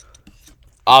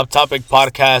Off Topic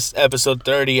Podcast, episode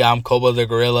 30. I'm Kobo the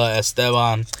Gorilla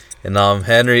Esteban. And I'm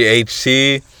Henry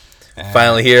HT.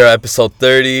 Finally here, episode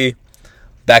 30.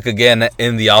 Back again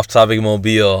in the Off Topic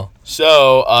Mobile.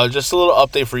 So, just a little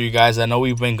update for you guys. I know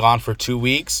we've been gone for 2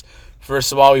 weeks.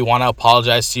 First of all, we want to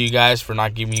apologize to you guys for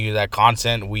not giving you that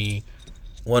content.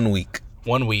 1 week.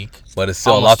 1 week. But it's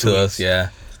still a lot to us, yeah.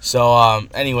 So,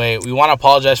 anyway, we want to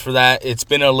apologize for that. It's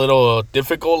been a little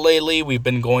difficult lately. We've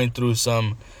been going through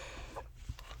some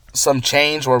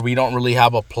change where we don't really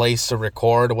have a place to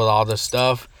record with all this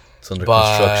stuff. It's under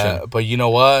construction. But you know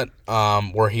what?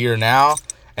 We're here now.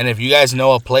 And if you guys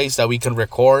know a place that we can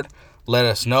record, let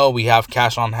us know. We have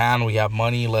cash on hand. We have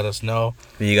money. Let us know.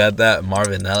 You got that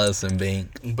Marvin Ellison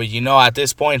Bank. But you know, at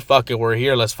this point, fuck it. We're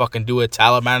here. Let's fucking do it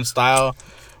Taliban style.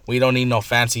 We don't need no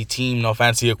fancy team, no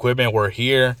fancy equipment. We're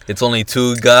here. It's only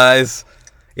 2 guys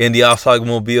in the Off Topic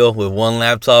Mobile with 1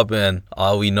 laptop, and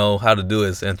all we know how to do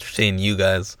is entertain you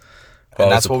guys. And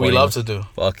that's what we love to do.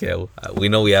 Fuck yeah. We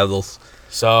know we have those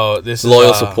so this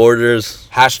loyal is, supporters.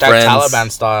 Hashtag friends. Taliban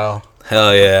style.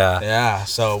 Hell yeah. Yeah,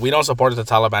 so we don't support the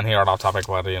Taliban here at Off Topic,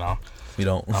 but you know. We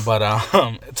don't. But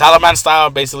Taliban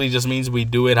style basically just means we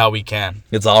do it how we can.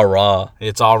 It's all raw.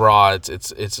 It's all raw.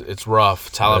 It's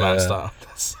rough. Taliban style.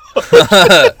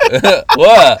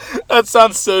 What? That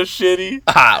sounds so shitty.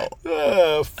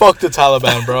 Ow. Fuck the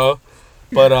Taliban, bro.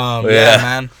 But yeah,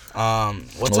 man.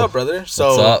 What's up, brother? So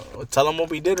what's up? Tell them what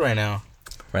we did right now.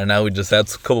 Right now, we just had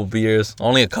a couple beers.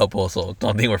 Only a couple, so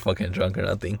don't think we're fucking drunk or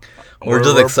nothing. We're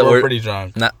pretty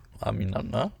drunk. Nah, I mean,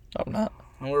 I'm not.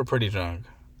 We're pretty drunk.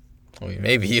 I mean,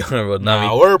 maybe you, but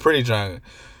nah, we're pretty drunk.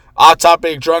 Off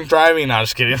Topic drunk driving. No,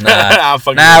 just kidding. Nah,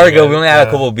 we're good. We only had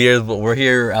a couple beers, but we're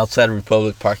here outside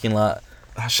Republic parking lot.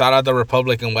 Shout out to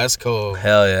Republic and West Coast.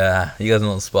 Hell yeah. You guys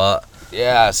know the spot.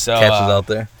 Yeah, so Catch us out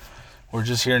there. We're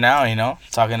just here now, you know,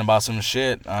 talking about some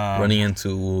shit. Running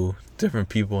into different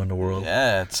people in the world.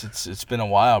 Yeah, it's been a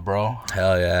while, bro.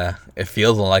 Hell yeah. It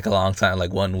feels like a long time,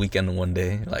 like 1 weekend and 1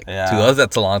 day. Like, yeah. To us,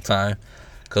 that's a long time.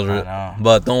 I know.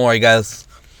 But don't worry, guys.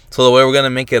 So the way we're going to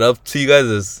make it up to you guys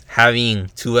is having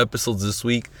 2 episodes this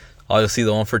week. Obviously,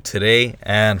 the one for today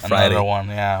and Friday. Another one,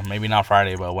 yeah. Maybe not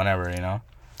Friday, but whenever, you know.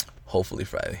 Hopefully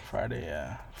Friday. Friday,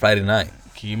 yeah. Friday night.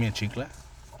 Can you give me a chicle?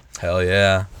 Hell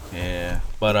yeah. Yeah.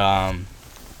 But,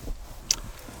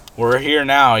 we're here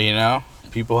now, you know.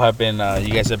 People have been,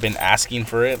 you guys have been asking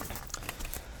for it.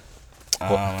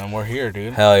 And we're here,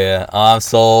 dude. Hell yeah.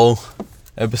 So,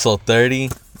 episode 30.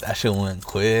 That shit went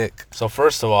quick. So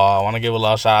first of all, I want to give a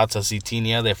little shout out to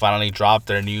Zetinia. They finally dropped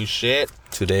their new shit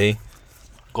Today.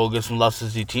 Go give some love to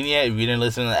Zetinia. If you didn't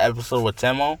listen to the episode with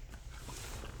Temo,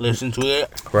 listen to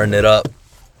it. Run it up.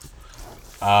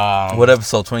 What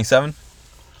episode? 27?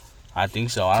 I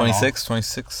think so. I don't 26? know.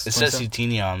 26? It says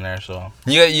Zetinia on there, so.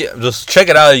 You just check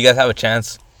it out. You guys have a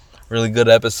chance. Really good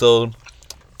episode.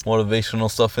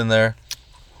 Motivational stuff in there.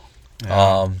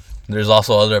 Yeah. There's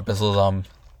also other episodes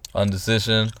on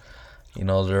Decision. You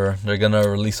know, they're gonna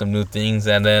release some new things.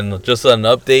 And then just an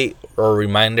update or a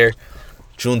reminder,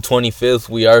 June 25th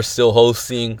we are still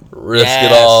hosting Risk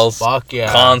It All's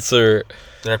concert.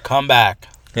 Their comeback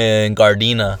In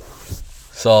Gardena.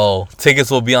 So tickets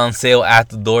will be on sale at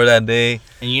the door that day.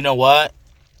 And you know what?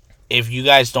 If you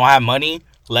guys don't have money,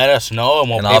 let us know and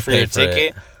we'll pay for your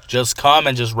ticket. Just come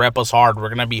and just rep us hard. We're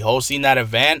gonna be hosting that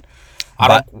event.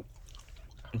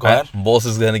 Go ahead. Boss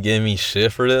is gonna give me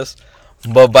shit for this,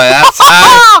 but by that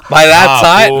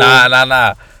time,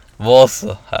 nah. Boss,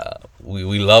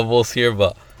 we love Boss here,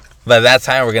 but by that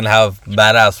time we're gonna have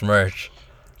badass merch.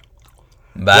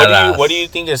 Badass. What do you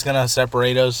think is gonna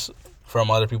separate us from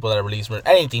other people that release merch?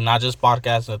 Anything, not just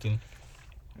podcasts, nothing.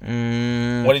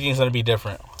 What do you think is gonna be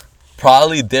different?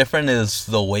 Probably different is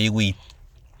the way we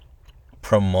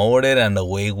promote it and the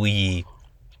way we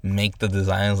make the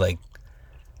designs. Like,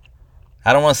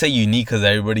 I don't want to say unique because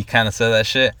everybody kind of says that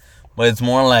shit, but it's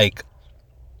more like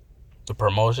the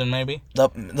promotion, maybe.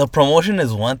 The promotion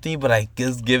is one thing, but I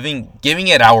guess giving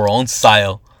it our own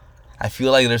style. I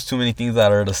feel like there's too many things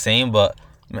that are the same, but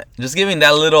just giving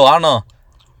that little, I don't know,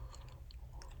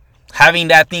 having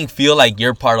that thing feel like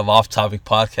you're part of Off Topic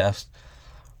Podcast.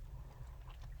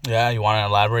 Yeah, you want to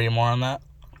elaborate more on that?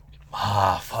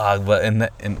 Fuck, but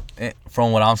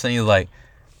from what I'm saying is like,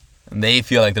 they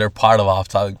feel like they're part of Off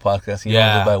Topic Podcast, you know,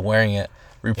 just by wearing it,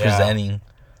 representing. Yeah.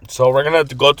 So we're gonna have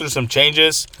to go through some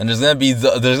changes, and there's gonna be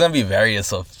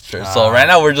various of shirts. So right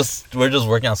now we're just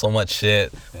working on so much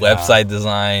shit, website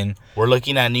design. We're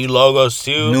looking at new logos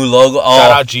too. New logo.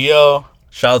 Shout out Gio.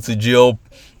 Shout out to Gio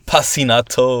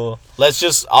Pasinato.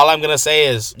 All I'm gonna say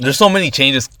is there's so many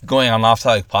changes going on Off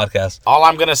Topic Podcast. All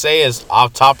I'm gonna say is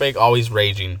Off Topic always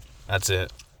raging. That's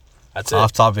it. That's it.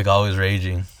 Off topic, always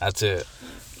raging. That's it.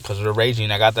 Because we're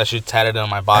raging. I got that shit tatted on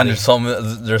my body. And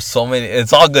there's so many.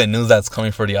 It's all good news that's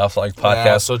coming for the Off Topic podcast.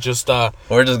 Yeah, so just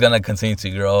we're just gonna continue to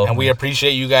grow. And we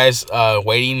appreciate you guys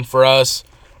waiting for us.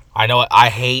 I know I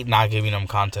hate not giving them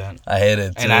content. I hate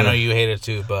it too. And I know you hate it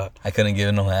too, but I couldn't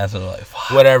give no answer. Like,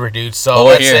 whatever, dude. So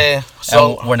let's say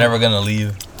we're never gonna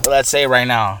leave. Let's say right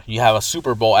now you have a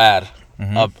Super Bowl ad,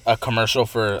 a commercial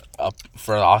for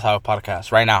the Off Topic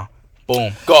podcast. Right now,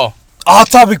 boom, go.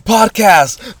 Off Topic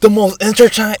podcast, the most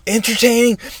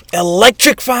entertaining,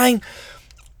 electrifying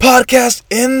podcast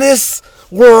in this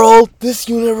world, this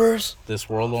universe. This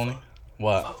world only?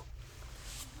 What?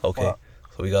 Okay, what?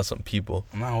 So we got some people.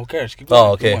 No, who cares? Keep going.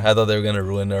 Oh, okay. I thought they were gonna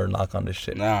ruin or knock on this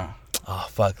shit. Nah. Oh,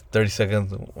 fuck. 30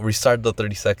 seconds. Restart the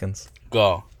 30 seconds.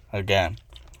 Go. Again.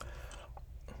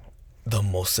 The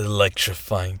most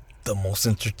electrifying, the most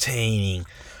entertaining,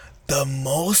 the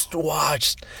most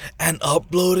watched and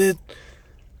uploaded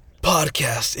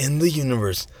podcast in the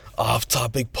universe. Off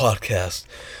Topic podcast.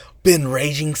 Been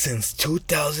raging since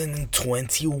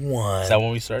 2021. Is that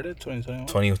when we started? 2021?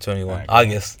 2021. Right,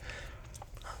 August.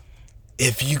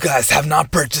 If you guys have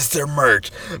not purchased their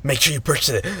merch, make sure you purchase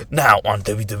it now on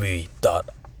www.ot.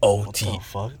 What the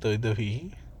fuck?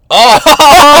 WWE? Oh!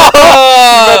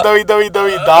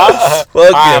 www.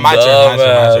 Fucking my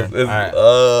turn.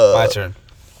 My turn.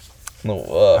 No,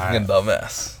 fucking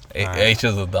dumbass. H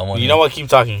is a dumb one. You know what? Keep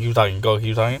talking. Go.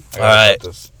 Keep talking. Alright.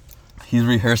 He's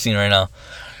rehearsing right now.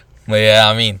 But yeah,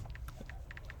 I mean,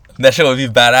 that shit would be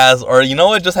badass. Or you know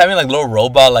what? Just having like little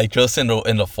robot like just in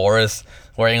the forest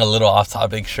wearing a little Off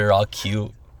Topic shirt, all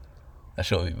cute. That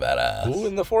shit would be badass. Who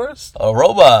in the forest? A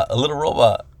robot. A little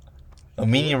robot. A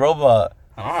mini robot.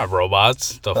 I don't have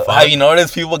robots. The fuck? Have you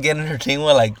noticed people get entertained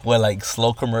with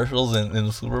slow commercials in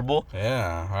the Super Bowl?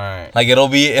 Yeah, alright. Like it'll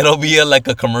be like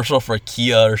a commercial for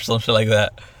Kia or something like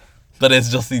that. But it's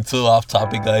just the two Off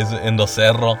Topic guys in the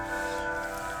cerro.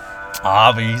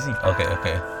 Ah, but easy.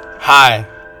 Okay. Hi.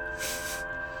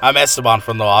 I'm Esteban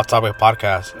from the Off Topic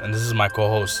podcast, and this is my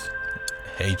co-host,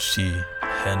 HT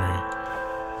Henry.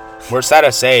 We're sad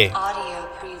to say, Audio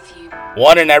preview.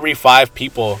 1 in every 5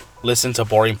 people listen to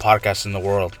boring podcasts in the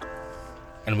world,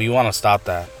 and we want to stop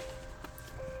that.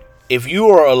 If you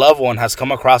or a loved one has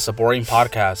come across a boring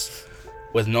podcast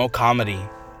with no comedy,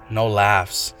 no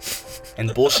laughs,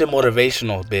 and bullshit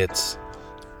motivational bits,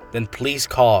 then please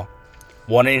call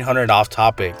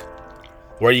 1-800-OFF-TOPIC,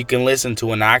 where you can listen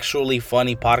to an actually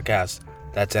funny podcast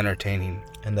that's entertaining.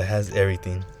 And that has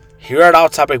everything. Here at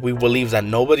Off Topic, we believe that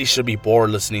nobody should be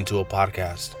bored listening to a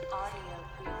podcast.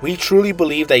 We truly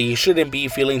believe that you shouldn't be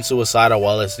feeling suicidal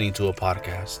while listening to a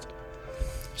podcast.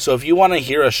 So if you want to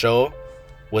hear a show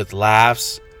with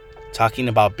laughs, talking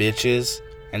about bitches,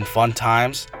 and fun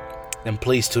times, then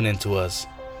please tune into us.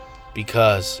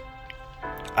 Because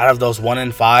out of those 1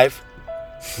 in 5,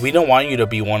 we don't want you to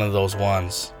be one of those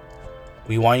ones.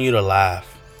 We want you to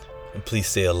laugh. And please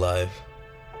stay alive.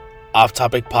 Off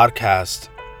Topic Podcast,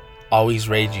 always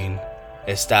raging,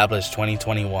 established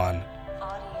 2021.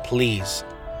 Please,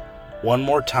 one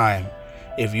more time,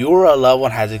 if you or a loved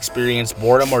one has experienced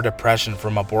boredom or depression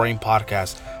from a boring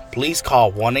podcast, please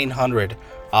call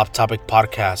 1-800-OFF-TOPIC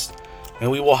podcast, and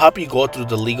we will help you go through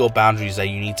the legal boundaries that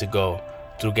you need to go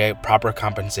to get proper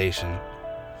compensation.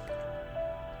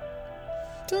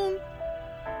 Dun.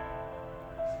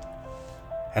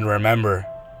 And remember,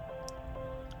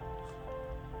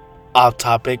 Off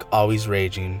Topic, always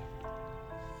raging.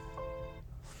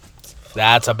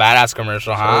 That's a badass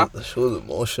commercial, huh? The show's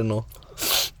emotional.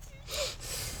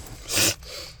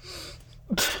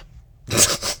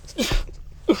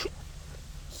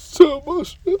 So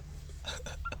emotional.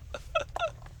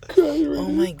 Oh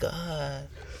my god.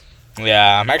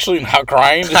 Yeah, I'm actually not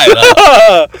crying.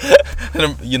 I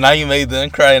know. Now you made them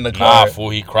cry in the car. Nah, fool,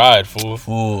 he cried, fool.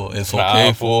 Fool, it's okay,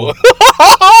 Nah, fool. Fool,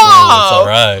 it's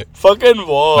alright. Fucking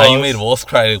Wolf. Now you made Wolf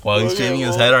cry while he's shaving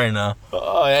his head right now.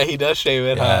 Oh, yeah, he does shave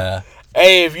it, huh? Yeah.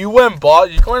 Hey, if you went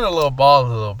bald, you're going a little bald a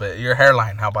little bit. Your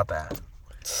hairline, how about that?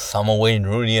 I'm Wayne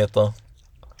Rooney yet, though.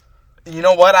 You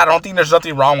know what? I don't think there's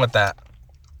nothing wrong with that.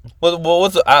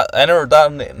 I never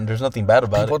thought there's nothing bad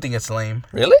about People it. think it's lame.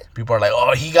 Really? People are like,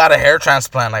 oh, he got a hair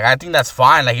transplant. Like, I think that's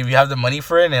fine. Like, if you have the money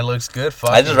for it and it looks good,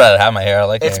 fuck I just it. rather have my hair. I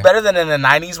like It's hair. better than in the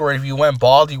 90s where if you went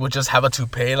bald, you would just have a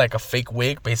toupee, like a fake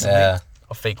wig, basically. Yeah.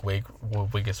 A fake wig. Well,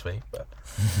 wig is fake, but...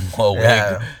 Oh,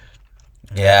 Yeah. wig.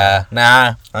 Yeah.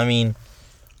 Nah. I mean,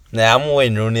 I'm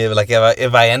Wayne Rooney. Like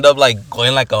if I end up like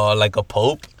going like a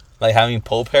pope, like having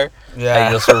pope hair. Yeah.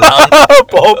 Like just around.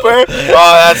 Poper?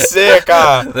 Oh, that's sick,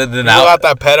 huh? Then You got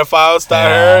that pedophile style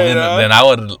hair, you know? Then I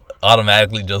would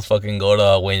automatically just fucking go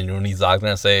to Wayne Rooney's doctor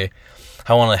and say,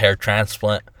 I want a hair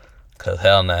transplant. Cause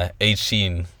hell nah,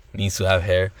 HC needs to have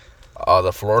hair. Oh,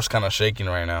 the floor's kind of shaking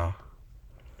right now.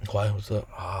 Why? What's up?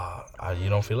 You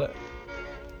don't feel it?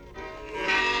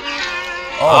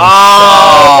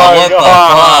 Oh, what the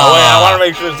fuck? Wait, I want to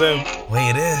make sure it's him.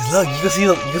 Wait, it is. Look, you can see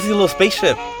a little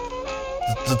spaceship.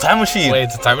 The time machine. Wait,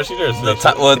 it's a time machine or a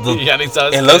spaceship?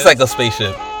 It looks like a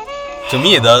spaceship. To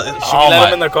me, it does. Should we let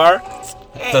him in the car?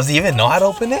 Does he even know how to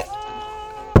open it?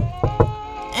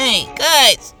 Hey,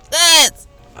 guys, that's...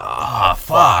 Ah,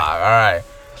 fuck. All right.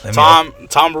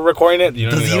 Tom, we're recording it.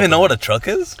 Does he even know what a truck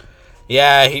is?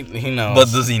 Yeah, he knows.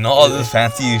 But does he know all this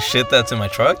fancy shit that's in my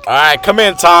truck? All right, come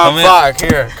in, Tom. Fuck,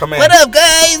 here, come in. What up,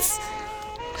 guys?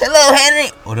 Hello, Henry.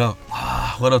 What up?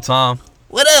 What up, Tom?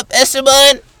 What up,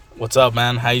 Esteban? What's up,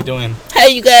 man? How you doing? How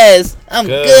you guys? I'm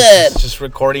good. Just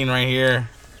recording right here.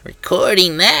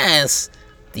 Recording, nice.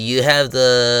 Do you have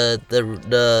the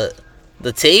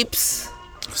tapes?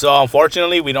 So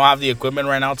unfortunately, we don't have the equipment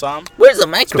right now, Tom. Where's the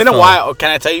microphone? It's been a while.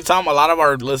 Can I tell you, Tom? A lot of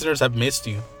our listeners have missed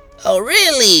you. Oh,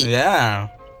 really? Yeah.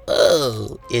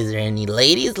 Oh, is there any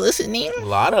ladies listening? A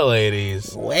lot of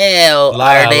ladies. Well, A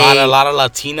lot of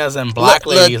Latinas and black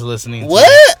ladies listening.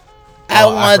 What? I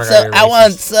I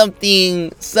want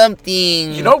something.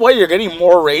 You know what? You're getting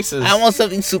more racist. I want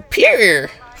something superior.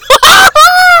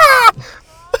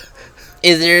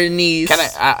 Is there any? Can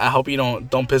I hope you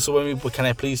don't piss with me, but can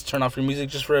I please turn off your music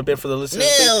just for a bit for the listeners?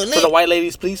 No, for the white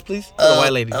ladies, please. For the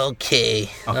white ladies. Okay.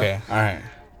 Okay. All right.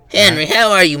 Henry,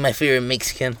 how are you, my favorite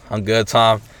Mexican? I'm good,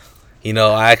 Tom. You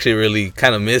know, I actually really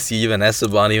kind of miss you, even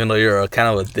Esteban, even though you're kind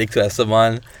of a dick to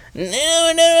Esteban.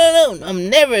 No. I'm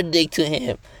never a dick to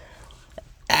him.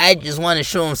 I just want to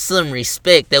show him some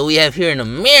respect that we have here in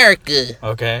America.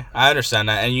 Okay, I understand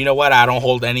that. And you know what? I don't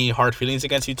hold any hard feelings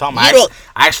against you, Tom. I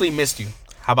actually missed you.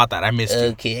 How about that? I missed you.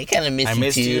 Okay, I kind of missed you, I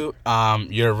missed too. you.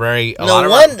 You're very... No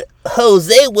wonder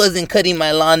Jose wasn't cutting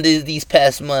my lawn these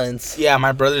past months. Yeah,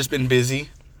 my brother's been busy.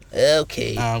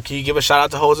 Okay. Can you give a shout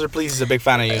out to Hoser, please? He's a big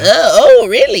fan of you. Oh,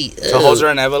 really? To Hoser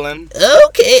and Evelyn.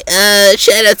 Okay.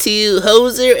 Shout out to you,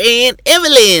 Hoser and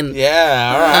Evelyn.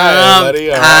 Yeah. All right, buddy.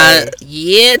 All right.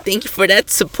 Yeah. Thank you for that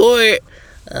support.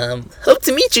 Hope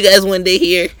to meet you guys one day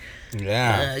here.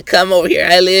 Yeah. Come over here.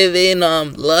 I live in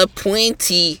La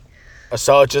Puente.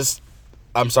 So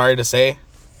I'm sorry to say,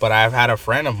 but I've had a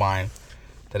friend of mine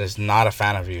that is not a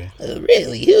fan of you.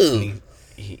 Really? Who?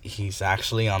 He's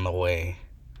actually on the way.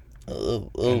 Oh.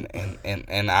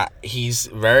 And he's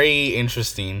very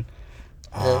interesting.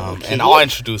 Okay. And I'll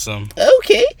introduce him.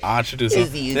 Okay. I'll introduce him.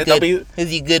 Is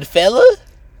he a good fella?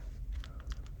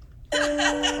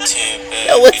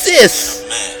 Oh, what's this?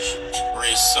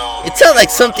 It sounds like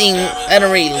something I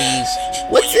don't really leave.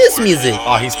 What's this music?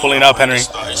 Oh, he's pulling up, Henry.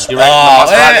 You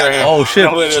right? Oh, shit.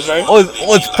 You know it is, right? Oh,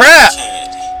 it's Pratt.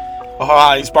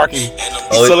 Oh, he's barking.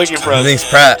 He's still looking for us. I think it's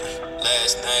Pratt.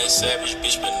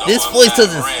 This voice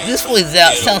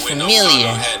sounds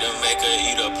familiar.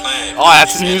 Oh,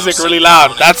 that's his music really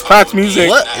loud. That's Pratt's music.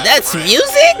 What? That's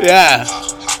music? Yeah.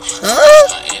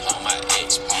 Huh?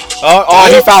 Oh,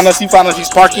 he found us. He's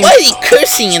parking. Why is he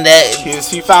cursing in that?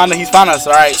 He found us.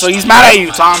 All right. So he's mad at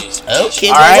you, Tom. Okay,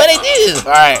 all well, right. what'd I do?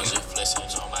 All right.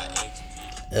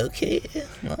 Okay.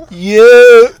 Well.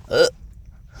 Yeah.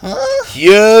 Huh?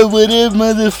 Yo, what up,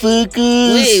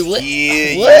 motherfuckers? Wait, what?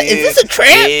 Yeah, what? Is this a trap?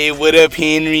 Hey, what up,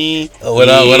 Henry? Oh, what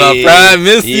up, Pratt?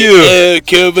 Missed you. Yeah,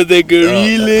 cover the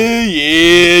gorilla.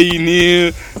 Yeah, you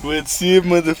know. What's up,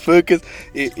 motherfuckers?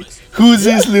 Who's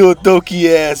this little dokey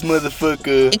ass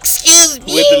motherfucker? Excuse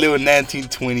me? With the little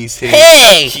 1920s hair.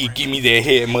 Hey! Give me that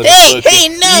hair, motherfucker. Hey,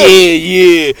 no!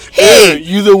 Yeah. Hey!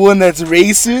 You the one that's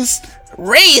racist?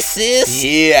 Racist?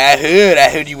 Yeah, I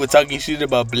heard you were talking shit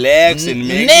about blacks and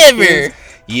Mexicans. Never.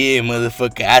 Yeah,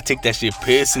 motherfucker, I take that shit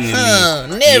personally.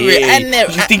 Never. Yeah. I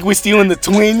never. You think we're still in the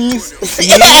 20s?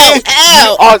 Yeah.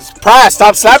 Ow. Oh, Pratt,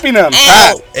 stop slapping him.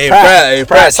 Ow.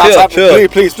 Pratt, stop slapping him.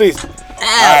 Please. Ow.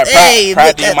 All right,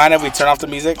 Pratt, do you mind if we turn off the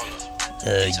music?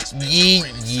 Yeah. You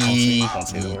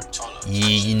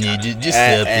need to just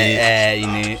stop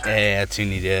it. I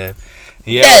tune it up.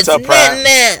 Yeah, what's up, Pratt?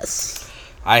 That's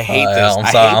I hate this.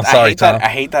 I'm sorry, Tom. I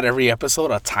hate that every episode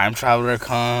a time traveler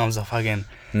comes, a fucking...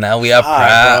 Now we have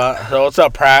Pratt. So what's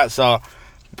up, Pratt? So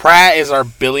Pratt is our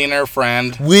billionaire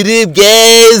friend. What up,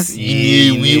 guys?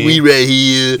 Yeah, we right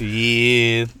here.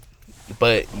 Yeah.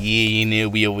 But yeah,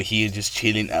 we over here just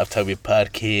chilling after our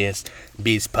podcast.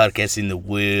 Best podcast in the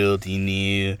world,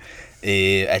 I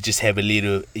just have a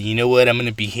little, you know what, I'm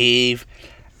gonna behave.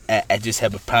 I just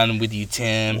have a problem with you,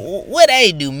 Tim. What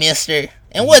I do, mister?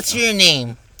 And what's your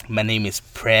name? My name is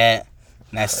Pratt.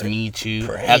 Nice to meet you.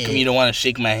 Pratt. How come you don't want to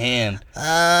shake my hand?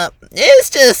 It's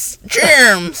just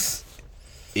germs.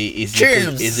 Is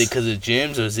Germs. Is it because of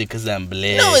germs or is it because I'm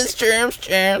black? No, it's germs.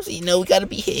 You know, we gotta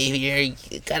behave here.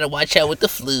 You gotta watch out with the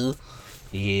flu.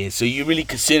 Yeah, so you really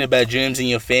concerned about germs in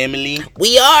your family?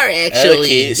 We are,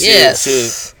 actually. Okay, yes.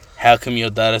 So how come your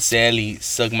daughter Sally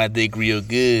sucked my dick real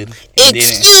good?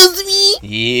 Excuse me?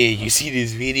 Yeah, you see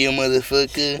this video,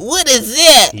 motherfucker? What is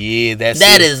that? Yeah, That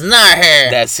her. is not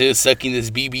her. That's her sucking this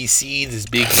BBC, this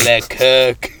big black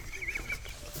cock.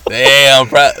 Damn,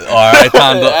 alright,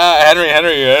 Tom. Henry.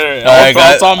 Alright,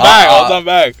 guys. Hold on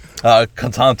back.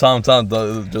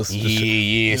 Tom, just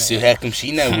Yeah. So how come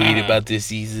she not worried about this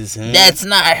disease, huh? That's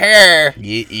not her.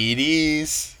 Yeah, it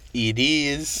is.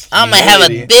 I'm gonna have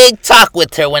a big talk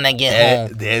with her when I get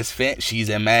home. That's fat. She's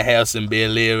at my house in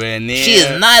Bel Air right now. She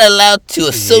is not allowed to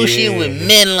associate with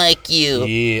men like you.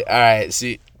 Yeah, alright.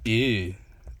 So, ew.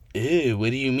 What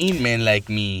do you mean, men like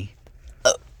me?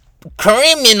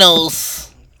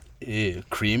 Criminals. Ew,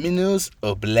 criminals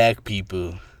or black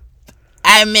people?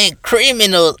 I meant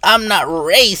criminals. I'm not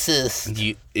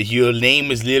racist. Your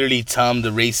name is literally Tom the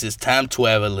Racist Time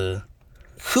Traveler.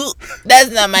 Who? That's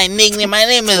not my nickname. My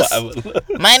name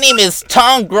is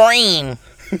Tom Green.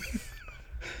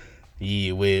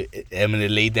 Yeah, well, I'm gonna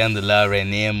lay down the law right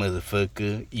now,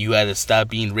 motherfucker. You gotta stop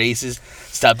being racist.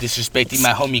 Stop disrespecting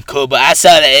my homie Koba. I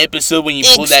saw the episode when you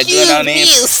pulled that gun on him.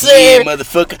 Excuse me, sir. Yeah,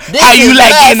 motherfucker. How you like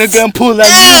getting a gun pulled on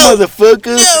you,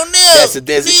 motherfucker? No. That's a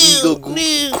Desert Eagle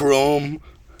Chrome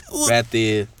right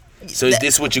there. So is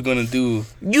this what you're gonna do,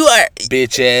 You are.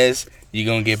 bitch ass? You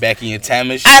gonna get back in your time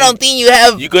machine? I don't think you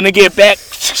have. You gonna get back?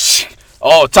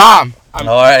 Oh, Tom.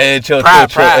 Alright, hey, chill.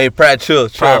 Hey, Pratt, chill.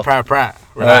 Pratt.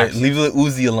 Alright, leave the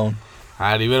Uzi alone.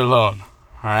 Alright, leave it alone.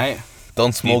 Alright?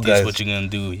 Don't smoke, This guys. is what you're gonna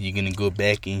do. You're gonna go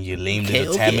back in your lame Okay,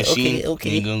 little time machine. okay.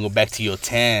 And you're gonna go back to your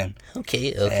time.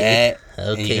 Okay. Alright?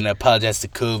 And you're gonna apologize to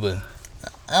Kuba.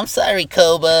 I'm sorry,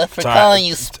 Koba, for alright. calling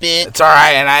you spit. It's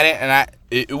alright,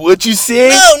 what you said?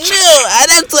 No,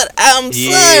 that's what I'm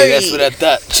Yeah, sorry. that's what I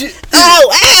thought.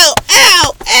 Ow.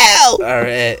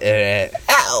 Alright.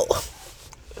 Ow.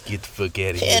 Get the fuck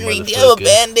out of here, Henry, do you have a motherfucker.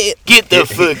 bandit? Get the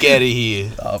fuck out of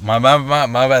here. My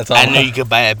bad, Tom. I know you could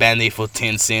buy a Band-Aid for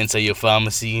 10 cents at your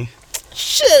pharmacy.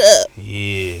 Shut up.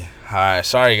 Yeah. Alright,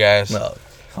 sorry guys. No.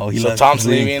 So Tom's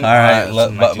leaving. Alright, bye,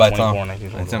 1924, Tom.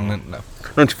 1924.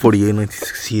 1948,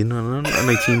 1916,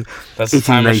 19, That's the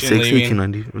time machine 1896, leaving.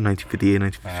 1890, 1958,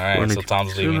 1954, Alright, so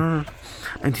Tom's leaving.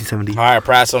 1970. Alright,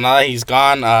 Pratt, so now that he's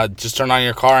gone, just turn on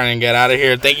your car and get out of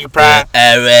here. Thank you, Pratt.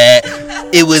 Alright.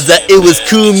 It was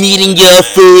cool meeting y'all,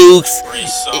 folks.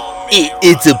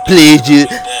 It's a pleasure.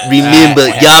 Remember,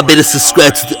 y'all better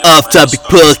subscribe to the Off Topic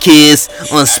Podcast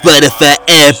on Spotify,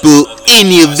 Apple,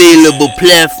 any available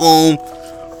platform.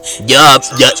 Y'all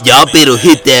better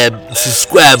hit that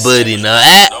subscribe button,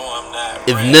 alright?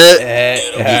 If not,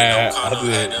 I'll do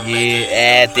it.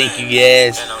 Yeah, thank you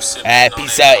guys.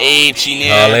 Peace out, Abe,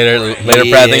 Chanel. Later,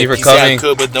 Pratt. Thank you for peace coming.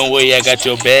 Out, but don't worry, I got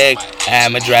your bag.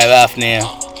 I'ma drive off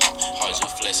now.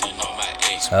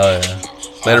 Oh yeah.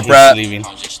 Later, He's Pratt. leaving.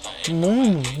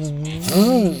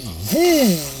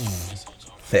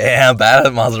 Damn, bad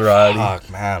at Maserati. Fuck,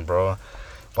 man, bro.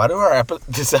 Why do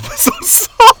this episode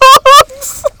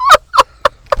sucks?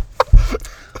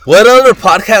 What other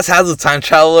podcast has a time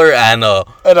traveler and a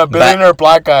billionaire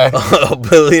black guy. a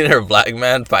billionaire black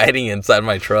man fighting inside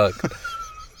my truck?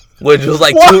 Which was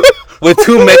like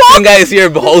two Mexican guys here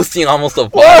hosting almost a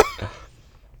fight.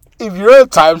 If you're a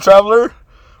time traveler,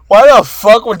 why the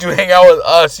fuck would you hang out with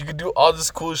us? You could do all this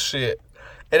cool shit.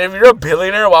 And if you're a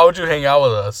billionaire, why would you hang out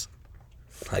with us?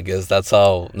 I guess that's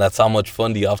how much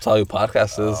fun the Off Topic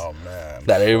podcast is. Oh, man.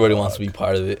 That everybody wants to be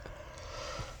part of it.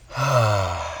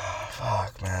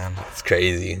 Fuck, man. It's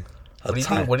crazy. What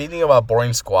do you think about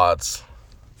boring squads?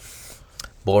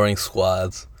 Boring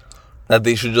squads. That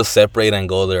they should just separate and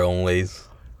go their own ways.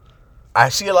 I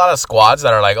see a lot of squads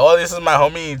that are like, oh, this is my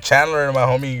homie Chandler and my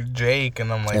homie Jake.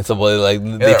 And I'm like, And so, like,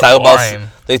 they're boring.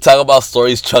 they talk about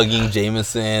stories chugging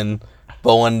Jameson,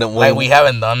 but when like we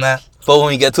haven't done that. But when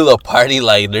we get to the party,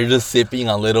 like, they're just sipping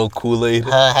on little Kool-Aid.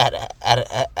 I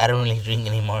don't really drink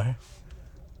anymore.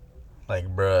 Like,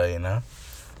 bruh, you know?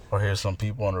 Or here's some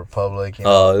people in Republic. You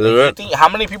know? How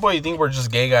many people do you think were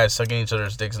just gay guys sucking each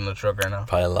other's dicks in the truck right now?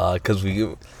 Probably a lot, because we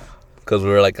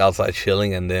were, like, outside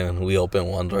chilling, and then we opened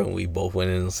one door, and we both went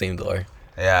in the same door.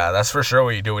 Yeah, that's for sure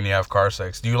what you do when you have car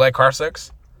sex. Do you like car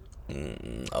sex?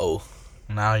 No.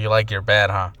 No, you like your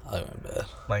bed, huh? I like my bed.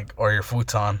 Like, or your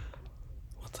futon.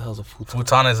 What the hell's a futon?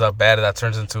 Futon is a bed that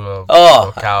turns into a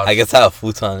couch. I guess I have a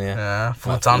futon, yeah. Yeah,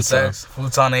 futon sex.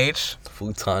 Futon H.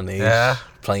 Futon age. Yeah.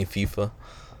 Playing FIFA.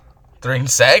 During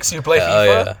sex, you play Yeah,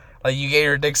 FIFA? oh, yeah. Like, you get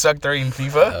your dick sucked during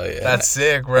FIFA? Oh, yeah. That's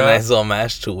sick, bro. And I saw a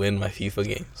match to win my FIFA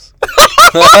games.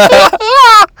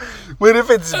 What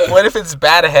if it's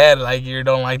bad head? Like, you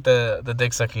don't like the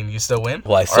dick sucking, you still win?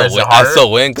 Well, I Or still is it win. harder?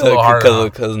 It's a little harder,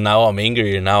 Because now I'm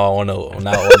angry and now I want to win.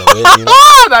 You know?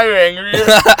 Now you're angry.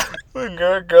 when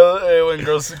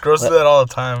girls do that all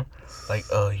the time. Like,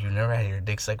 oh, you never had your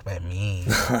dick sucked by me.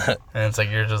 And it's like,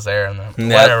 you're just there and then,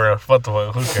 whatever, what the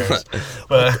fuck, who cares?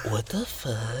 But, What the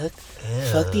fuck? ew,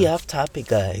 Fuck the off topic,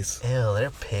 guys. ew,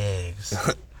 they're pigs.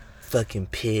 Fucking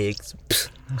pigs.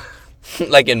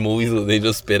 Like in movies where they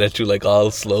just spit at you like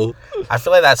all slow. I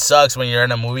feel like that sucks when you're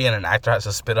in a movie and an actor has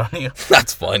to spit on you.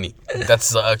 That's funny. That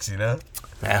sucks, you know?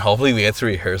 Man, hopefully we get to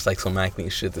rehearse like some acting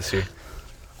shit this year.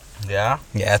 Yeah?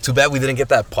 Yeah, too bad we didn't get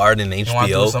that part in You want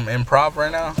to do HBO. some improv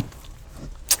right now?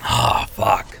 Ah,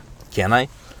 fuck. Can I?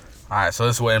 Alright, so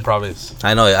this is what improv is.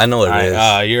 I know what it is.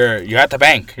 Alright, you're at the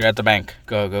bank. You're at the bank.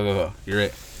 Go. You're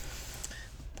it.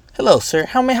 Hello, sir.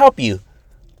 How may I help you?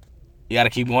 You gotta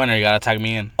keep going or you gotta tag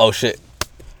me in. Oh shit.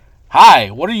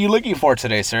 Hi, what are you looking for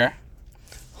today, sir?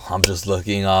 I'm just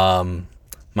looking.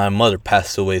 My mother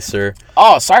passed away, sir.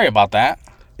 Oh, sorry about that.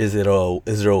 Is there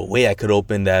a way I could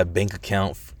open that bank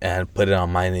account and put it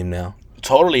on my name now?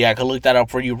 Totally, I could look that up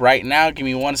for you right now. Give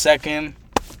me 1 second.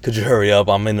 Could you hurry up?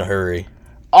 I'm in a hurry.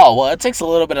 Oh, well, it takes a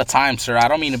little bit of time, sir. I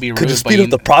don't mean to be rude, Could you but speed up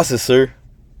the process, sir?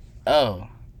 Oh.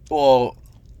 Well,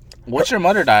 what's your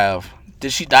mother die of?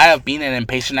 Did she die of being an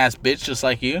impatient ass bitch just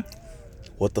like you?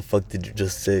 What the fuck did you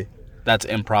just say? That's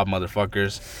improv,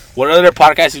 motherfuckers. What other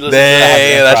podcast you listen to?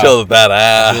 Dang, that That shit was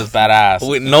badass. was badass.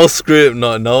 With no script,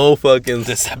 no fucking.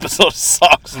 This episode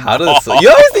sucks. How bro. does it suck? You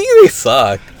always think they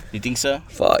suck. You think so?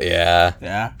 Fuck yeah.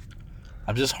 Yeah.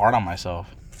 I'm just hard on myself.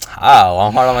 How?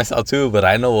 I'm hard on myself too, but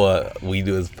I know what we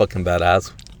do is fucking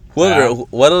badass. Yeah.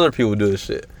 What other people do this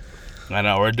shit? I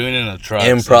know, we're doing it in a truck.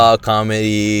 Improv,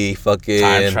 comedy, fucking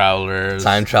Time travelers.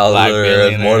 time black travelers,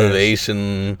 billionaires,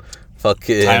 motivation,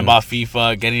 fucking Time about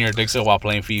FIFA, getting your dick sucked while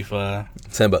playing FIFA.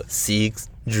 Talking about sex,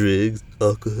 drugs,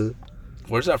 alcohol,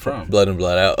 Where's that from? blood in,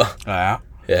 blood out. Oh, yeah?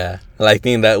 Yeah, like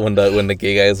thinking that when the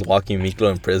gay guy is walking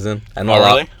Miklo in prison. I know Oh, a lot.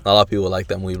 really? A lot of people like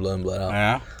that movie, Blood in, Blood Out.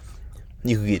 Yeah?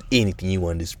 You can get anything you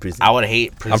want in this prison. I would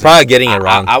hate prison. I'm probably getting it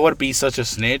wrong. I would be such a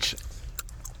snitch.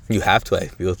 You have to, I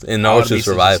feel, in I order would to be such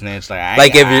a survive. snitch. Like,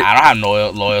 Like, if you're- I don't have no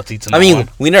loyalty to no I mean, one.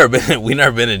 we never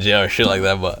been in jail or shit like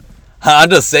that, but I'm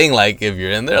just saying, like, if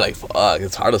you're in there, like, fuck,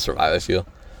 it's hard to survive. I feel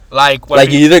Like, what like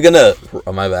if you- you're either gonna.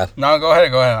 Oh, my bad. No, go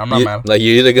ahead. I'm not mad. Like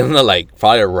you're either gonna like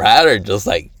probably rat or just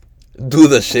like do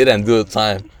the shit and do the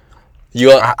time.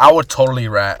 I would totally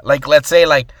rat. Like, let's say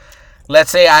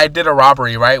I did a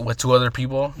robbery, right, with 2 other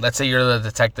people. Let's say you're the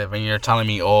detective and you're telling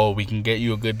me, oh, we can get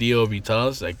you a good deal if you tell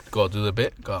us. Like, go do the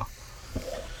bit. Go.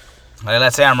 Like,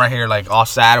 let's say I'm right here, like, all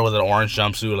sad with an orange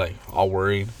jumpsuit, like, all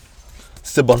worried.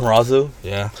 Esteban Razo,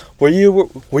 Yeah. were you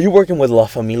working with La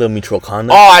Familia Michoacana?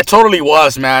 Oh, I totally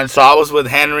was, man. So I was with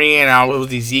Henry and I was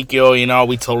with Ezekiel. You know,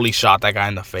 we totally shot that guy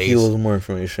in the face. He was more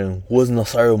information. Was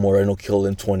Nazario Moreno killed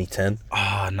in 2010?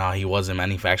 Oh, no, he wasn't, man.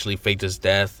 He actually faked his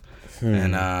death.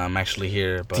 And I'm actually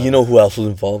here. But Do you know who else was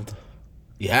involved?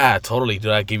 Yeah, totally.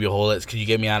 Did I give you a whole list? Could you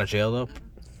get me out of jail, though?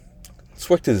 Let's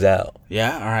work this out.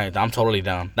 Yeah? All right. I'm totally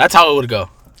down. That's how it would go.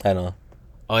 I know.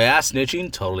 Oh, yeah?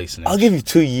 Snitching? Totally snitch. I'll give you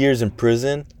 2 years in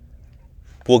prison.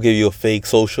 We'll give you a fake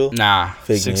social. Nah,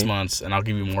 Fake 6 name. months, and I'll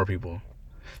give you more people.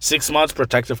 6 months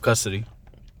protective custody.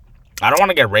 I don't want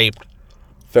to get raped.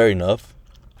 Fair enough.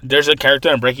 There's a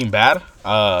character in Breaking Bad,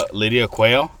 Lydia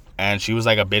Cuello, and she was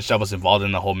like a bitch that was involved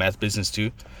in the whole meth business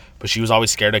too. But she was always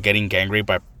scared of getting gang raped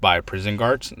by prison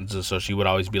guards, and so she would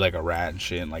always be like a rat and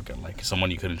shit, and like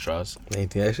someone you couldn't trust.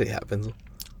 Anything actually happens?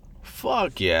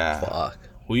 Fuck yeah. Fuck.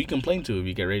 Who you complain to if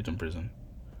you get raped in prison?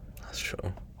 That's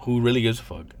true. Who really gives a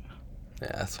fuck? Yeah,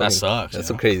 That fucking- sucks, That's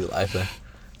you a know? crazy life, man.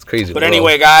 It's crazy. But world.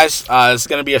 anyway, guys, it's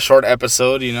gonna be a short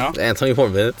episode, you know. Damn, 24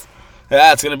 minutes.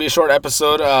 Yeah, it's gonna be a short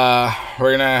episode.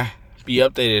 We're gonna be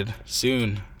updated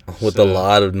soon With So- a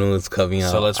lot of news coming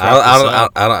out. so let's I wrap don't, I this don't,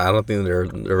 up. I don't think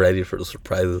they're ready for the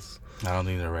surprises. I don't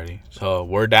think they're ready. So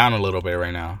we're down a little bit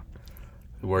right now.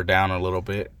 We're down a little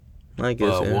bit, I guess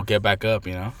but yeah. we'll get back up.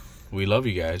 You know, we love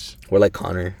you guys. We're like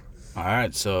Connor. All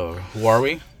right, so who are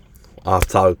we? Off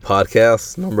Topic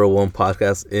Podcast, #1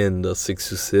 podcast in the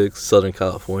 626 Southern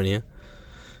California.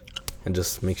 And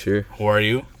just make sure Who are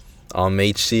you? I'm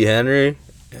HC Henry.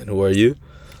 And who are you?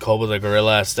 Kobo the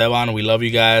Gorilla Esteban. We love you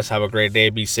guys. Have a great day.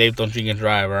 Be safe. Don't drink and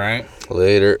drive. All right.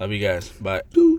 Later. Love you guys. Bye.